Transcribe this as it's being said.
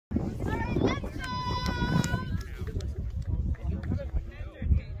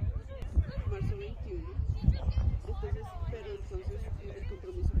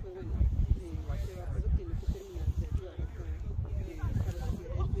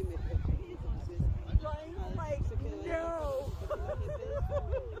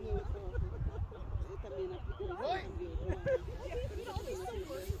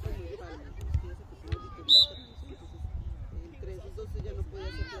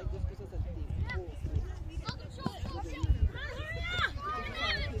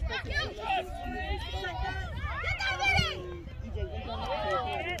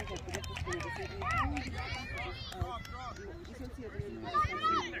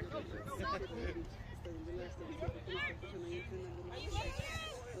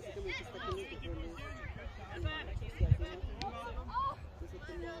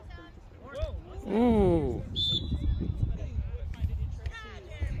Ooh.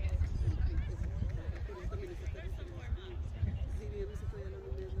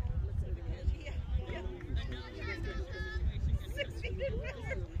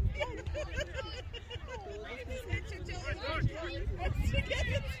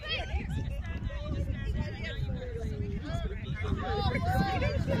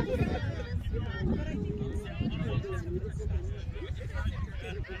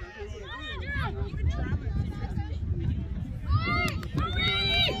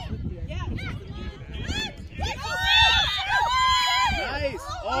 Nice!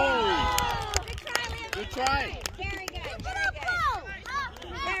 Oh! Good try! Very good, very good.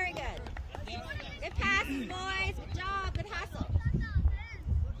 Very good. Good passes, boys. Good job, good hustle.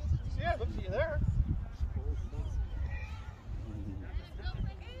 Yeah, look at you there.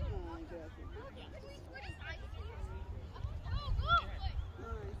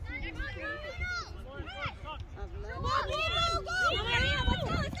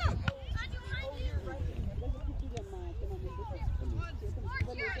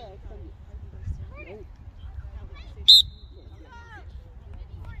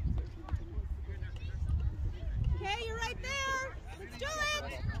 Okay, you're right there. Let's do it.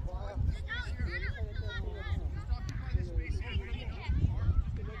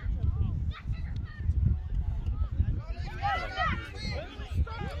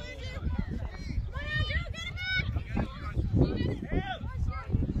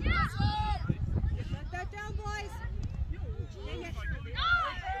 Shut that down, boys.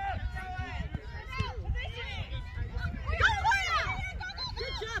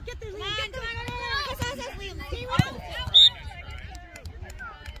 Good job. Get there, Liam. Get there.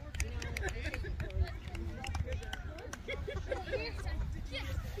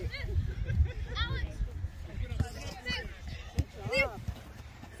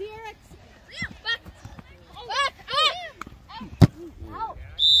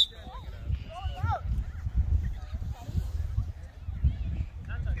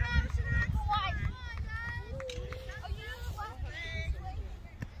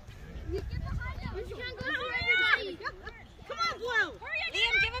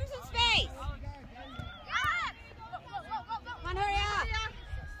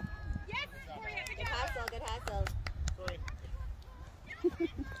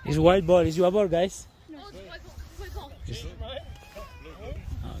 It's white ball. It's your ball, guys. No, it's white ball. Just... Oh,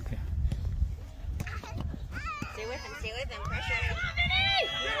 okay. Stay with him. Stay with him. Pressure.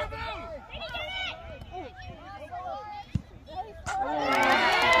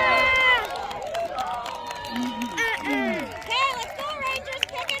 Okay, let's go, Rangers.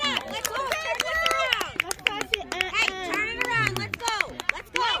 Pick it up. Let's go. Turn this around. Let's pass it. Hey, turn it around. Let's go. Let's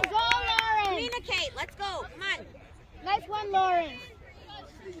go. Let's go, Lauren. Communicate. Let's go. Come on. Nice one, Lauren.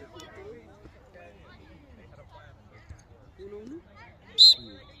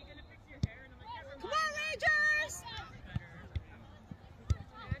 Come on, Rangers.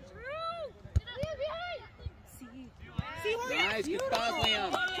 See where Nice, good pass,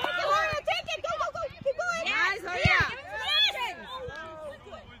 Liam. Take it. Go, go, go. Keep going. Nice, hurry up.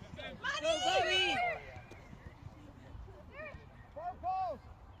 Go, Bobby.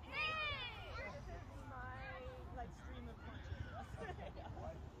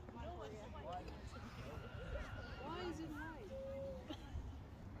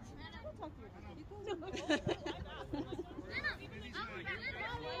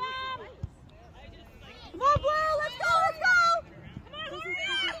 Come on, Blue, let's go, let's go!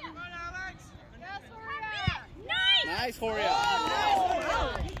 Come on, Alex! Yes, Horia! Nice! Nice, Horia.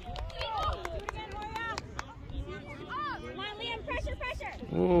 Come on, Liam, pressure, pressure!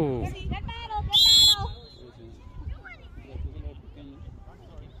 Ooh. Good battle, good battle!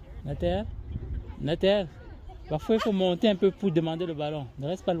 Nater, Nater, parfois il faut monter un peu pour demander le ballon. Ne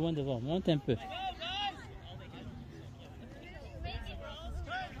reste pas loin devant, monte un peu.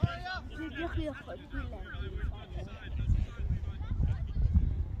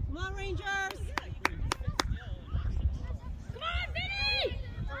 Come on, Rangers! Come on, Vinny!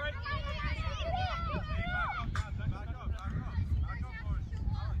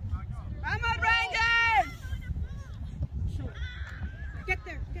 Come on, Rangers! Get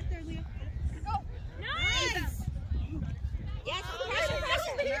there, Leo. Go! Nice! Yes, pressure,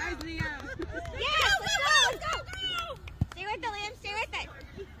 pressure!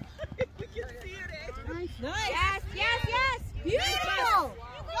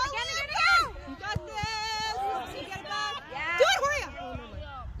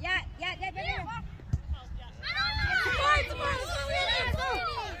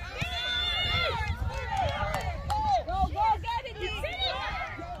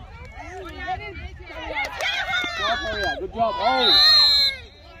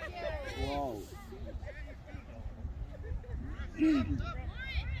 Good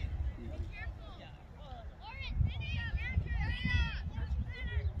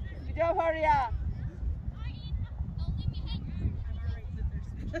job, Haria.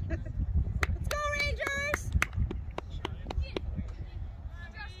 Let's go, Rangers!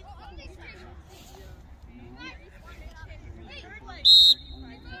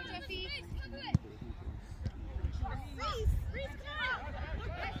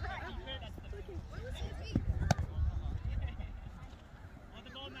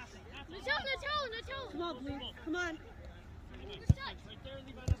 Come on, Blue. Come on.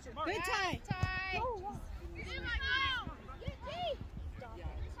 Good tie.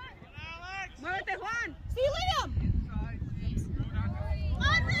 Muévete, Juan. See Liam.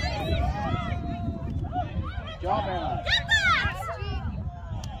 Good job, Anna. Get that.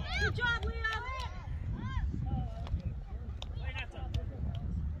 Good job, Liam.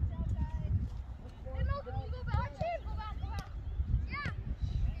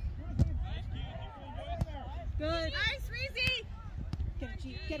 Good. Nice, Reezy. Get it, G.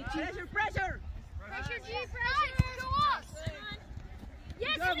 Get it, G. Pressure, pressure. Pressure, G, pressure. Go up.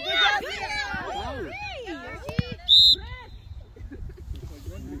 Yes, Good, Liam. good job, Wow. Liam.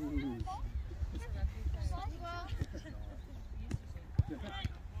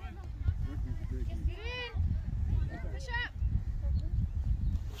 Push up.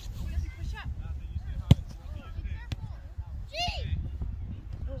 Push up. G.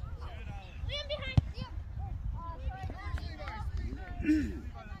 Liam behind.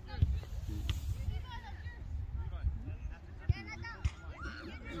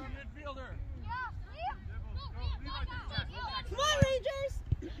 Come on, Rangers.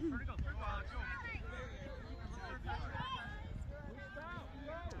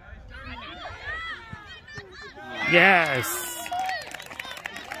 Yes.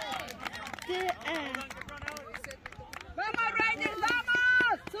 Vamos, Rangers,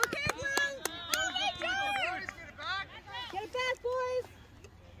 vamos. It's okay, Blue. Get it back, boys.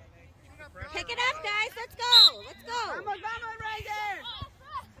 Pick it up, guys. Let's go. Let's go. Vamos, vamos, Rangers.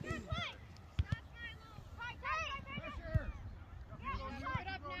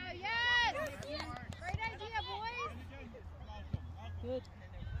 Great idea, boys. Good.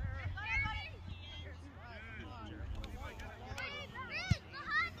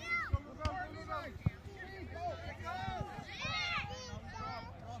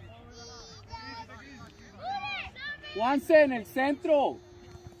 Juanse en el centro.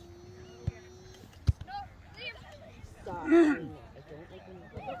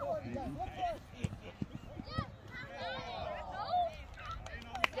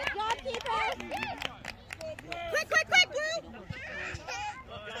 Good job, keeper. Quick, quick, quick, Blue.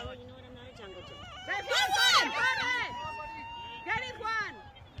 Get Juan. Get it, Juan.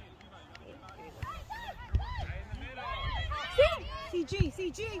 CG,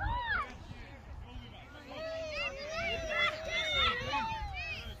 CG.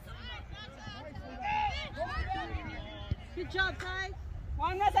 Good job, Ty.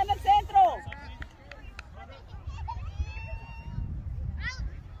 Juan más en el centro.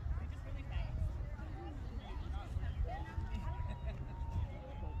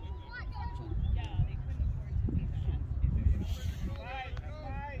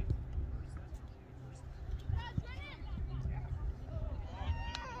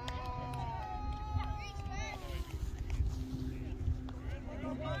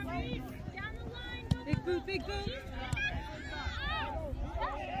 Big boot, big boot.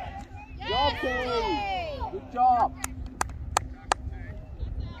 Good job, Kay. Good job.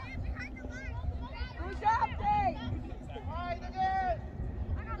 Good job, Tay.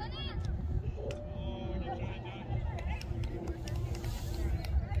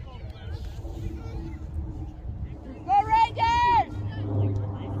 Go Rangers!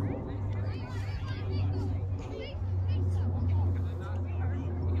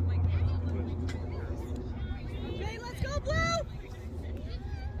 Okay, let's go, Blue!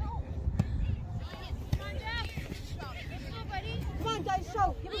 Come on, guys,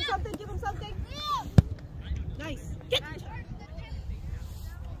 show. Give him something, give him something. Nice. Get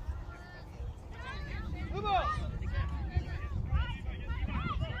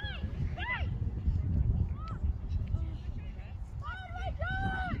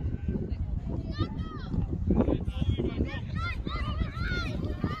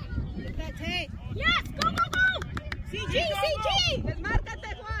that tape. Yes, go, go, go. CG, CG!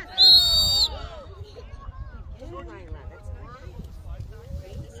 Desmárcate, Juan!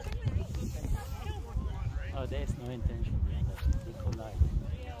 Oh, there's no intention. They collide.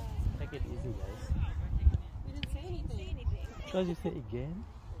 Take it easy, guys. We didn't say anything. Because you say again?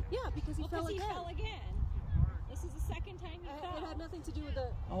 Yeah, because he fell again. This is the second time you fell. It had nothing to do with the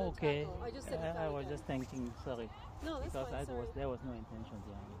Okay. tackle. I just said I was just thinking, sorry. No, that's Because fine, sorry. there was no intention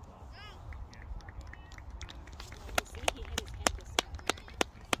behind it. See, he hit his head this time.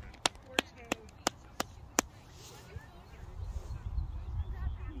 Poor Tay.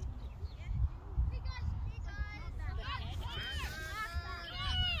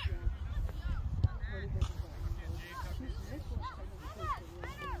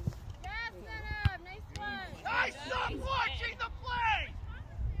 Nice stop watching the play!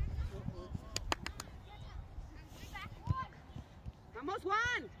 Almost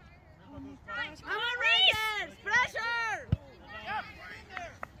won! Come on, Rangers! Pressure!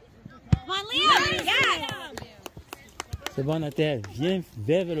 Come on, Liam! Yes! C'est bon, Nathel. Viens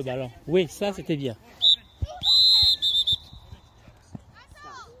vers le ballon. Oui, ça c'était bien.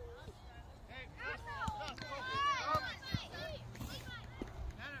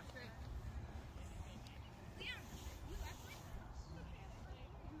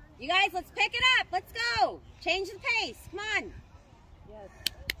 You guys, let's pick it up. Let's go. Change the pace. Come on. Yes.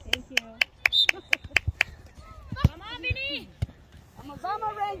 Thank you. Come on, Vinny.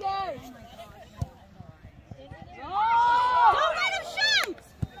 Vamos, Rangers! Oh! Don't let him shoot!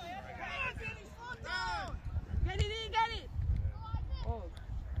 Get it in, get it! Oh,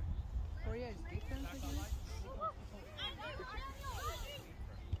 Korea's defense again?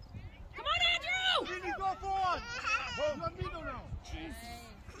 Come on, Andrew. Vinny, go forward! Oh, Amigo now!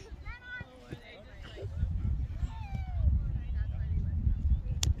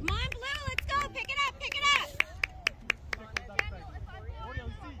 Come on, Blue, let's go. Pick it up, pick it up.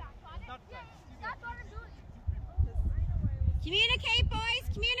 Communicate, boys,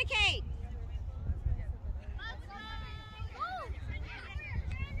 communicate.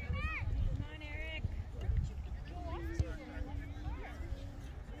 Come on, Eric.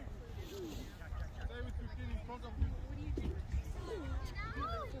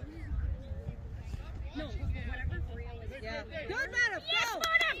 No, whatever Korea was. Yeah. Good, Madam, Yes, go.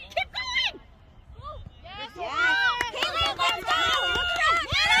 Madam. Keep going. Yes. Haley, let's go. Look at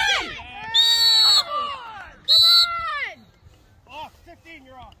that. Come on. Off, 15,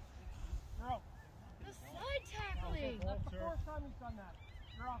 you're off. You're out. The slide tackling. That's the fourth time he's done that.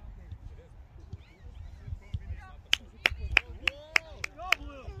 You're off the game. Go,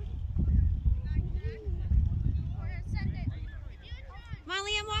 Blue! Come on,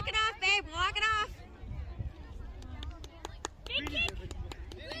 Liam, walk it off, babe. Walk it off. Big kick.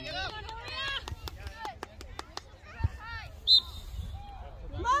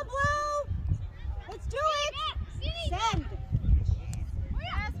 Come on, Blue. Let's do it. Send.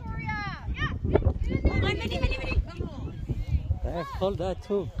 Come on, Minnie. I called that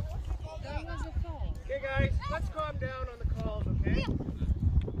too. Okay, guys, let's calm down on the calls, okay?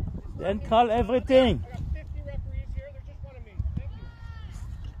 Then call everything. I got 50 referees here, they're just one of me. Thank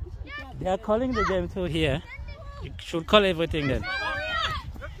you. They are calling the game too here. You should call everything then.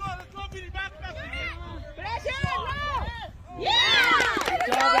 Let's go, Vinny, back. Yeah! Good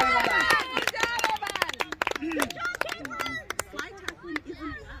job, everyone. Good job, slide tackling isn't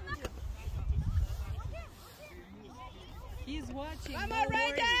allowed. He's watching. Come no on, worries.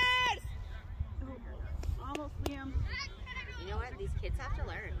 Rangers! Almost, Liam. You know what? These kids have to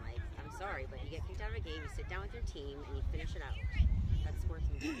learn. Like, I'm sorry, but you get kicked out of a game, you sit down with your team, and you finish it out. That's worth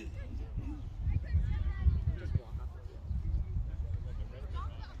some time. Don't just walk off the field.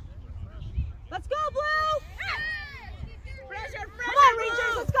 Let's go, Blue! Pressure! Come on,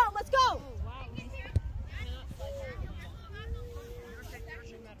 Rangers, let's go, let's go!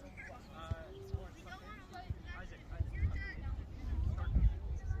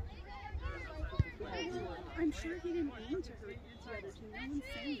 I'm sure he didn't mean to hurt the other team. No one's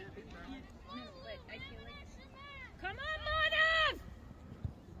saying that, but you can't. No, but I feel like. Come on, Madam.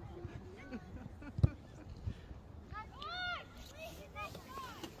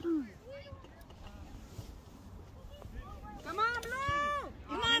 Come on, Blue!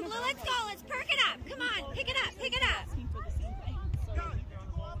 Come on, Blue, let's go, let's perk it up. Come on, pick it up, pick it up. Asking for the same thing. So.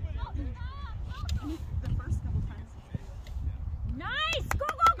 The first couple times. Nice. Go.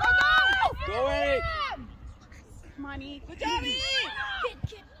 Go, Eddie! Money. Good job, E!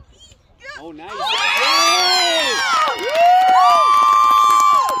 Oh, nice.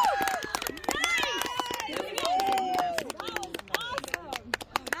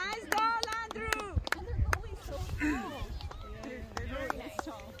 Nice goal, Andrew!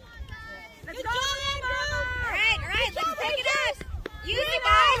 Let's go, Andrew! All right, let's pick it up. Use it,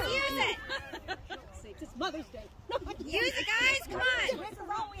 guys, use it. It's Mother's Day. Use it, guys, come on. This is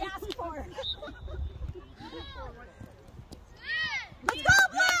all we asked for. Let's go,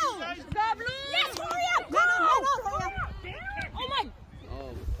 Blue! Let's go, Blue! Yes, hurry up! No!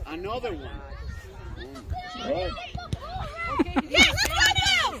 another one. Right. Yes, let's go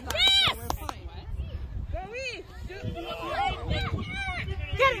now! Yes! Go Eve!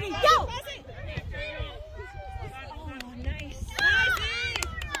 Get it, go!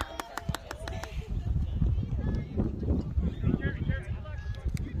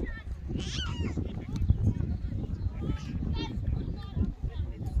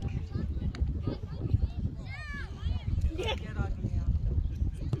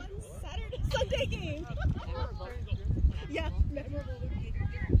 Sunday game. Yeah, memorable.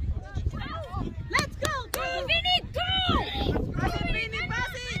 Let's go, go! Vinny, go! Pass it, Vinny,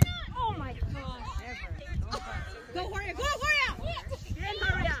 pass it! Oh my gosh. Go, Horia, go, Horia! Bien,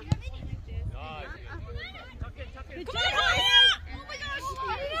 Horia! Come on, Horia! Oh my gosh!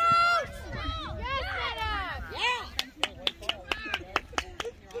 Yes, Anna! Yeah!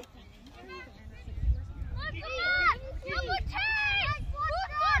 Number 10!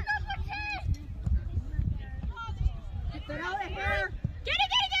 Get out of here! Get it!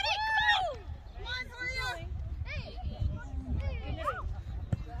 Come on, Horia!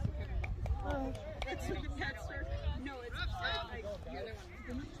 Oh, that's her. No, it's like the other one.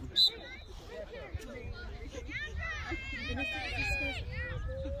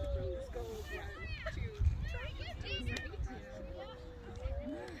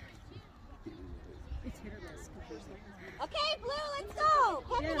 Okay, Blue, let's go!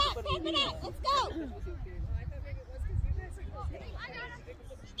 Pick it up, let's go!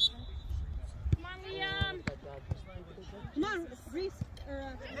 Come on, Liam! Come on, Reese. Come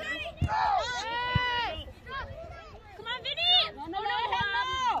on, Vinny! No.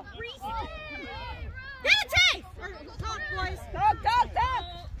 Reese! Get it, Chase! Talk, boys. Talk.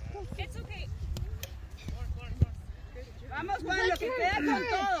 It's okay. Vamos, Juan, lo que queda con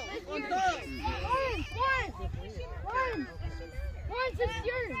todo. Con todo. One, it's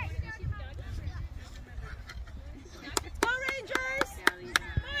yours. Go, Rangers!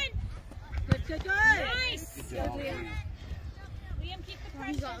 Good. Nice! Liam, keep the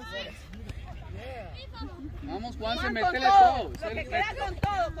pressure. Vamos, Juan, se Juan, métele con todo. todo. Lo que queda con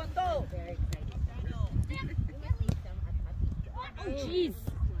todo. Oh, jeez.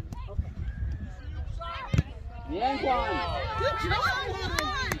 Bien, Juan. Good job,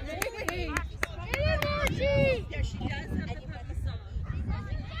 Juan! Yeah, she does have the puppy song.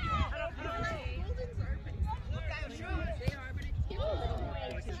 They are, but it's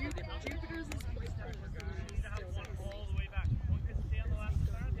Jupiter's is placed on the all the way back. One can stay on the left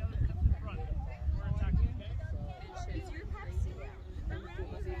side, the other comes in front. We're attacking.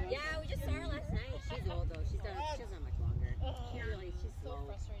 Yeah, we just saw her last night. She's old though. She's not much longer. She's slow.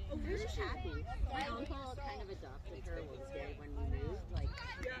 She's happy. My uncle kind of adopted her when we moved, like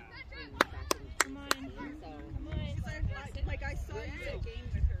back in 2016. So Like I saw you at a game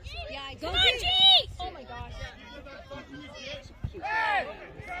with her. So Yeah, go G! Oh my gosh. cute.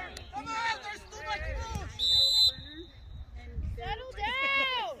 come on, there's too much food! Settle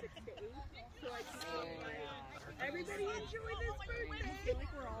down! Everybody enjoy this birthday! I feel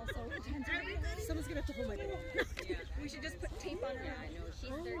like we're all so intense. Someone's gonna have to hold my baby. We should just put tape on her. Yeah, no, she's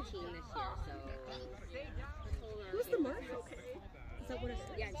 13 this year, so. Who's the mark? Okay. Is that what it is?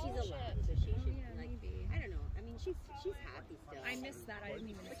 Yeah, she's 11, so she should like be. I don't know. I mean, she's happy still. I missed that. I didn't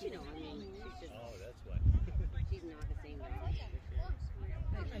even But you know, I mean, she's just. Oh, that's why. She's not the same guy.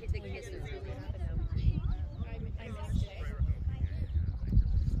 The kids are really happy. I missed it.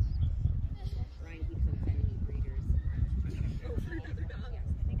 Ryan keeps on sending me breeders. Oh, for another dog? Yeah. I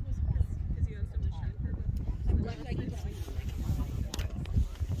think it was because you have so much time for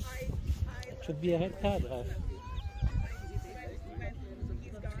It should be a red card off. when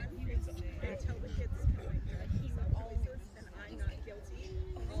he's gone, they tell the kids like he's choices and I'm not guilty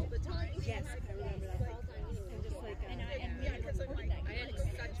all the time. Yes, I remember that. And just like yeah, because I'm like I had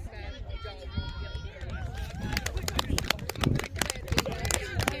such bad dog guilt.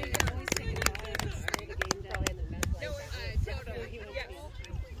 No, totally. Yes.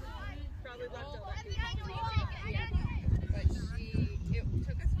 Probably left all that. But it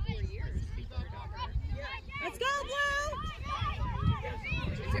took us 4 years before we got her. Yeah. Let's go, Blue!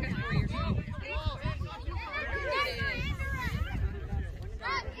 It took us 4 years.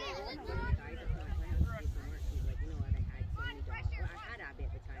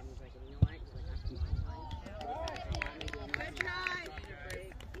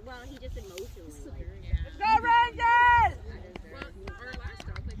 Well, he just emotionally like. Go, Rangers! Well, our last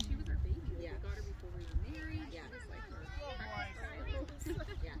dog, like, she was our baby. Like, Yeah. we got her before we were married. Yeah. She was like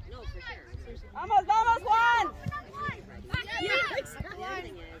our Yeah, no, for sure. Vamos, Juan! Yeah. The other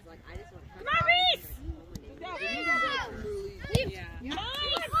thing is, like, I just want to Come on, Reese! Yeah.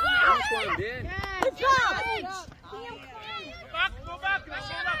 Nice!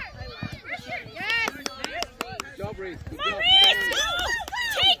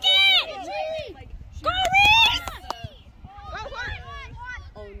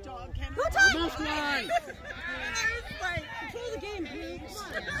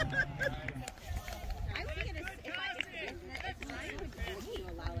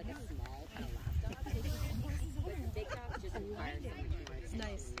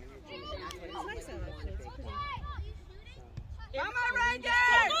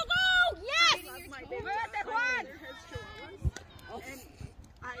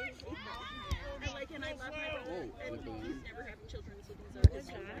 and he's never having children, so these are his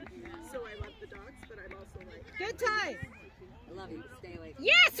children. So I love the dogs, but I'm also like... Good time. I love you. Stay away.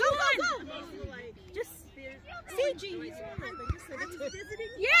 Yes, go, go, go. I'm also like, just... CG.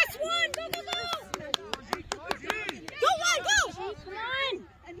 Yes, one. Go, go, go. Go, one, go. Come on.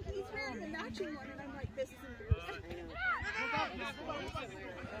 And he's wearing the matching one, and I'm like, this is embarrassing.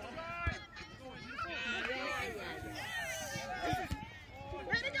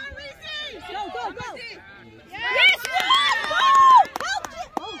 Go, go, go. Yes, one. Woo!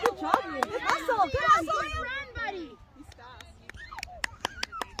 Oh, good job. Good hustle. Good hustle. Run, buddy. He's fast.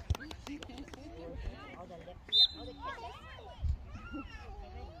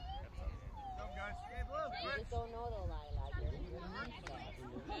 You just don't know though, Lila.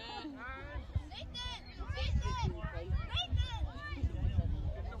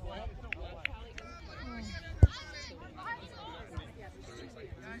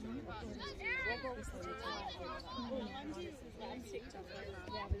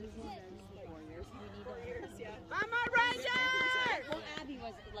 Mama Ranger! Well, Abby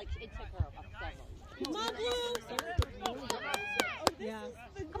was like, it took her several. Come on, Blue! Yeah.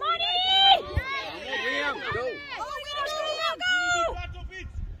 Come on, E! Liam, go. Oh, go!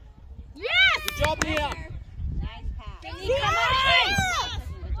 Yes! Good job, Liam. Nice pass. Come on!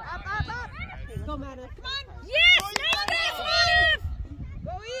 Up, up, up! Go, Matta. Come on! Yes! Nice move!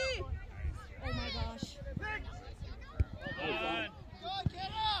 Go, E! Oh my gosh.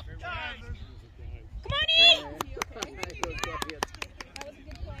 Come on, E! That was a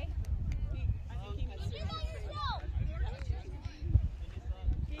good play. Okay.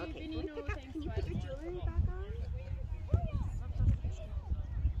 Vinny, no thanks. Can you put your jewelry back on?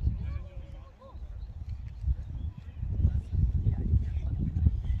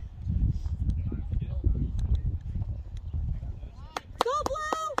 Go,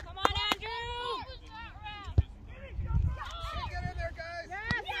 Blue! Come on, Andrew! Get in there, guys.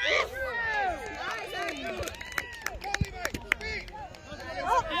 Yes!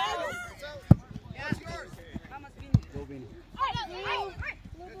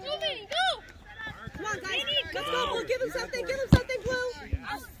 Come on, guys. Let's go, Blue. Give him something. Give him something, Blue.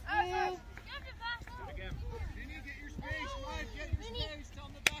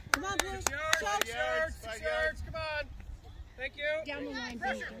 Come on, Blue. Shout. 6 yards, come on. Thank you. Down the line,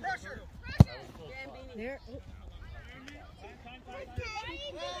 Pressure, Vinny. pressure. There. Oh.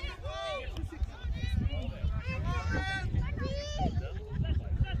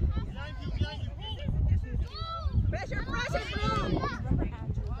 Pressure, pressure, Blue.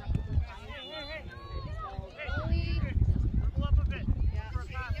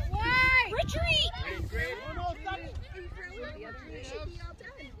 Retreat. Great. Yeah.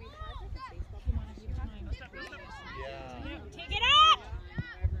 Take it up.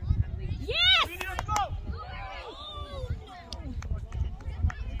 Yes.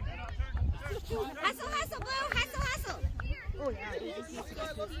 Hustle, hustle, Blue. Hustle, hustle. Oh, yeah.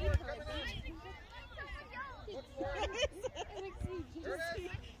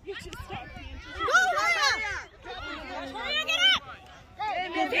 You just stopped being Go, Maria. Maria, get up.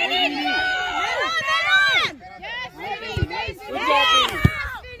 Vinny, go. Melon. Yes, Vinny. Good job,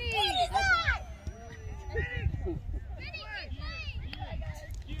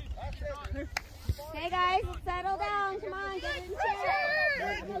 Hey guys, settle down. Come on, get in chair.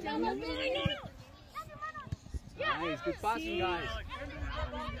 Nice, good passing, guys.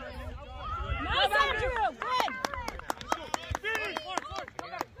 Nice, Andrew. Good.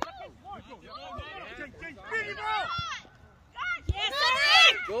 Yes,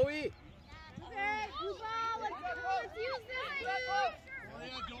 sir. Go, E. Okay, blue ball. Let's use this.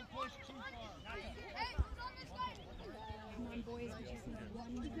 Don't push too far. Come on, boys. We just need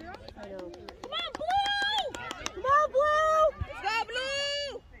one girl. Come on, Blue. Come on, Blue. Let's go, Blue.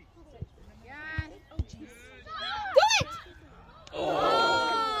 Yes. Oh, jeez. Do it.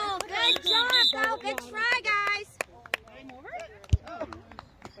 Oh, good job, though. Good try, guys. Game over?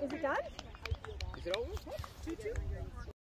 Is it done? Is it over? 2-2.